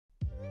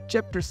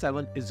Chapter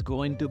 7 is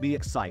going to be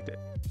exciting.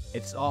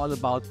 It's all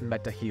about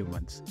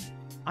metahumans.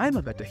 I'm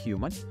a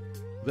metahuman.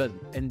 Well,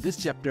 in this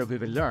chapter we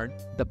will learn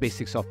the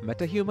basics of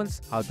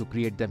metahumans, how to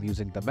create them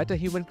using the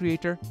Metahuman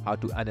creator, how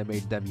to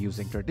animate them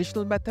using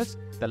traditional methods,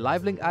 the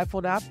Livelink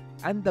iPhone app,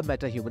 and the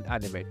Metahuman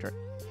animator,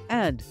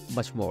 and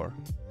much more.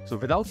 So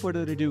without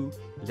further ado,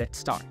 let's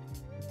start.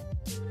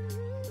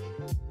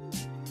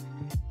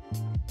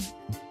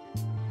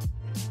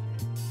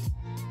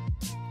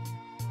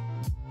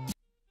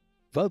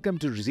 Welcome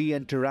to Z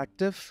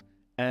Interactive,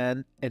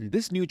 and in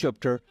this new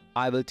chapter,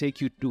 I will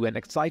take you to an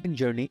exciting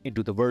journey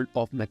into the world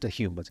of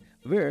metahumans,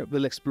 where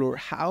we'll explore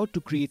how to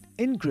create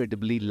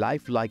incredibly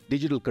lifelike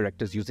digital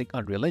characters using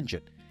Unreal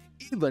Engine.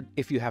 Even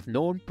if you have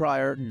no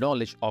prior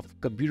knowledge of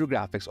computer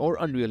graphics or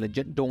Unreal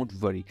Engine, don't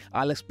worry,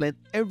 I'll explain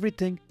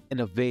everything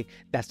in a way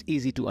that's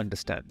easy to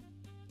understand.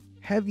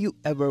 Have you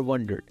ever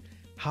wondered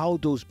how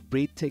those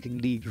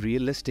breathtakingly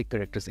realistic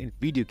characters in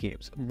video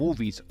games,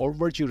 movies, or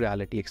virtual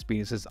reality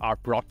experiences are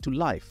brought to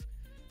life?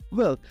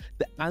 Well,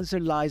 the answer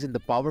lies in the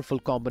powerful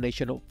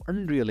combination of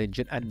Unreal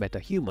Engine and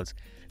Metahumans.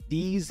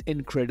 These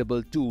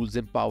incredible tools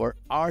empower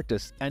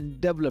artists and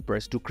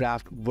developers to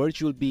craft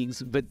virtual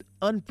beings with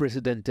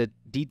unprecedented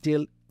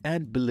detail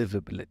and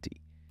believability.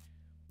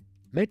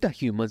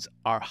 Metahumans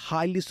are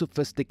highly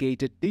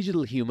sophisticated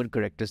digital human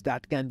characters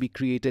that can be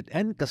created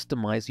and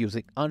customized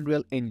using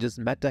Unreal Engine's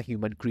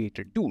Metahuman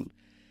Creator tool.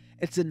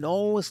 It's an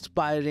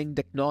awe-inspiring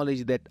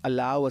technology that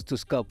allows us to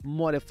sculpt,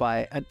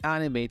 modify, and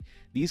animate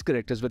these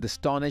characters with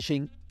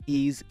astonishing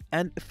ease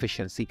and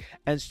efficiency.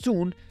 And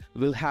soon,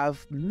 we'll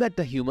have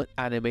Metahuman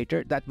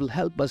Animator that will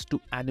help us to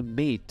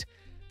animate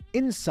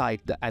inside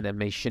the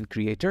animation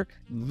creator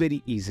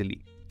very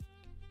easily.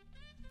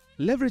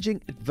 Leveraging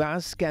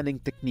advanced scanning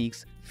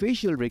techniques,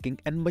 facial rigging,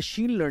 and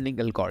machine learning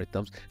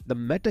algorithms, the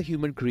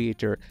Metahuman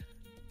Creator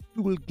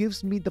tool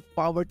gives me the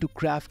power to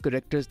craft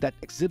characters that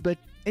exhibit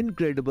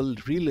incredible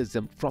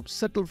realism, from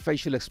subtle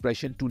facial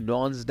expression to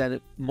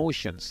nuanced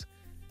emotions.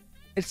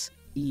 It's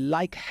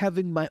like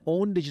having my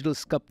own digital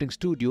sculpting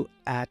studio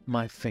at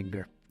my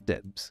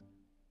fingertips.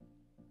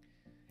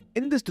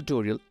 In this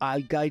tutorial,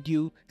 I'll guide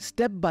you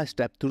step by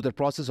step through the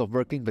process of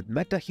working with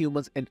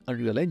metahumans in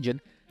Unreal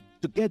Engine.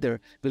 Together,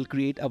 we'll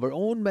create our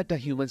own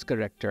metahumans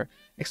character,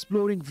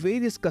 exploring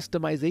various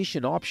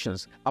customization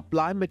options,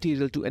 apply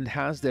material to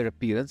enhance their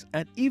appearance,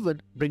 and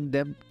even bring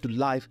them to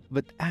life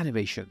with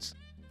animations.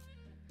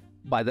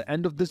 By the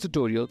end of this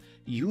tutorial,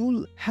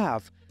 you'll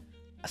have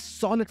a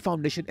solid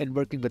foundation in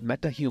working with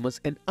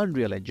metahumans in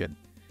Unreal Engine.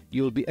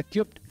 You'll be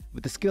equipped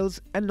with the skills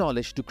and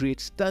knowledge to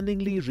create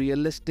stunningly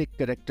realistic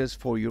characters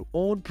for your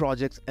own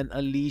projects and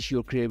unleash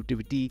your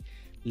creativity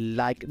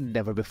like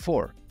never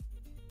before.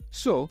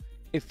 So,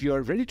 if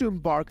you're ready to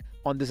embark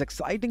on this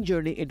exciting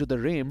journey into the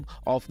realm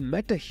of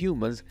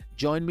metahumans,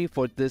 join me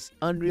for this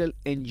Unreal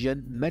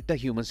Engine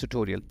Metahumans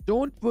tutorial.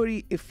 Don't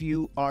worry if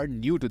you are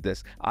new to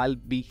this. I'll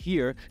be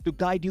here to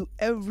guide you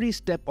every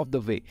step of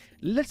the way.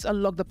 Let's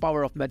unlock the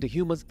power of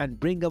metahumans and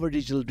bring our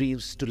digital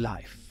dreams to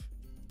life.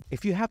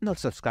 If you have not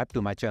subscribed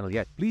to my channel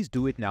yet, please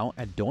do it now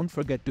and don't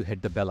forget to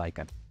hit the bell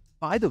icon.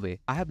 By the way,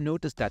 I have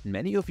noticed that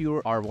many of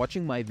you are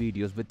watching my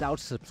videos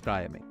without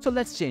subscribing. So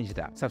let's change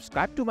that.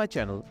 Subscribe to my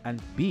channel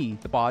and be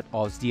the part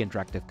of the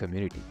interactive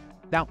community.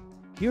 Now,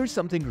 here's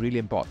something really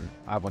important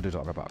I want to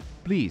talk about.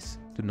 Please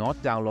do not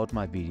download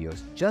my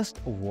videos.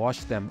 Just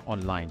watch them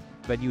online.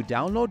 When you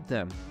download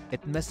them,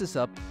 it messes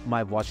up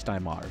my watch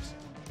time hours.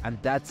 And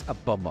that's a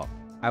bummer.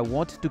 I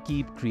want to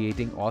keep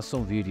creating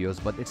awesome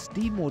videos, but it's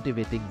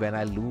demotivating when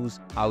I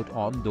lose out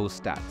on those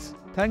stats.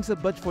 Thanks a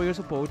bunch for your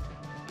support.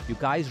 You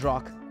guys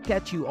rock.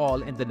 Catch you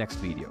all in the next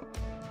video.